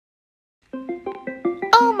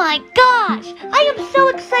Oh my gosh! I am so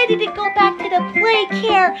excited to go back to the play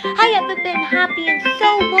care. I haven't been happy in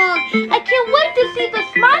so long. I can't wait to see the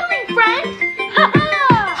smiling friends.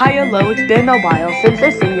 Hi, hello, it's been a while since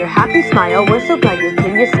I've seen your happy smile. We're so glad you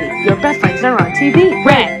came to see. Your best friends are on TV.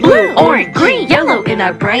 Red, blue, orange, green, yellow in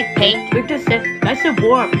our bright pink. With us, nice and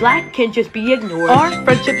warm. Black can just be ignored. Our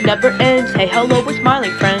friendship never ends. Hey, hello, we're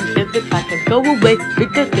smiling friends. If the black can go away,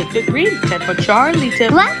 pick the green. 10 for Charlie,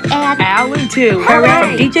 Tim, Black and Alan, too. Hooray!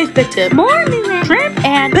 From DJ Spit Tip, more new and Shrimp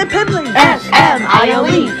and Pimply.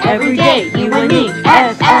 S-M-I-L-E, every day, you and me.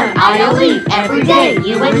 S-M-I-L-E, every day,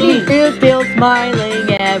 you and me. We're still smiling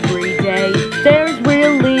every day. There's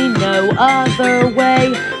really no other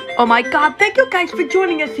way. Oh my god, thank you guys for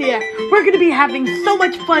joining us here. We're going to be having so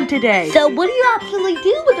much fun today. So what do you absolutely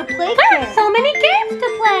do with the play care? So many games to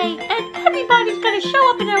play, and everybody's gonna show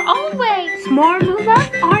up in their own way. S'more move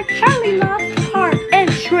up, our Charlie loves heart.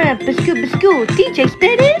 And Shrimp, Biscoot, DJ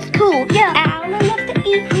Spit is cool. Yeah. Alan loves to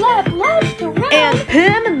eat, loves to run. And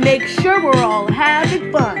Pim, make sure we're all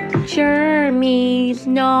having fun. Jeremy's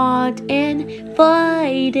not invited.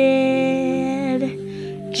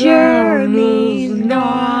 Jeremy's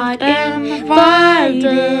not invited.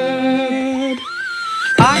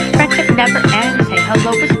 Our friendship never ends. Say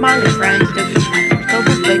hello, we're smiling friends. Don't be smiling, go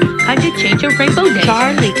away. Time to change your rainbow day.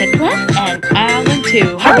 Charlie to Cliff and Alan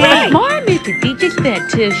too. Hooray! Marmy to DJ Spit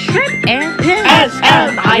to Shrimp and Pim.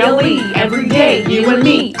 S-M-I-L-E, every day, you and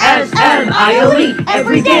me. S-M-I-L-E,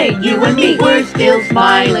 every day, you and me. We're still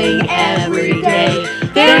smiling every day.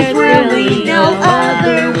 There's really no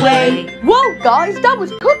other way. Whoa, guys, that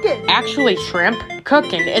was cooking. Actually, Shrimp,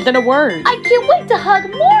 cooking isn't a word. I can't wait to hug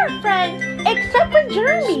more friends, except for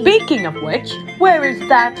Jeremy. Speaking of which, where is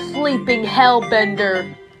that sleeping hellbender?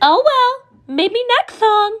 Oh well, maybe next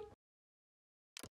song.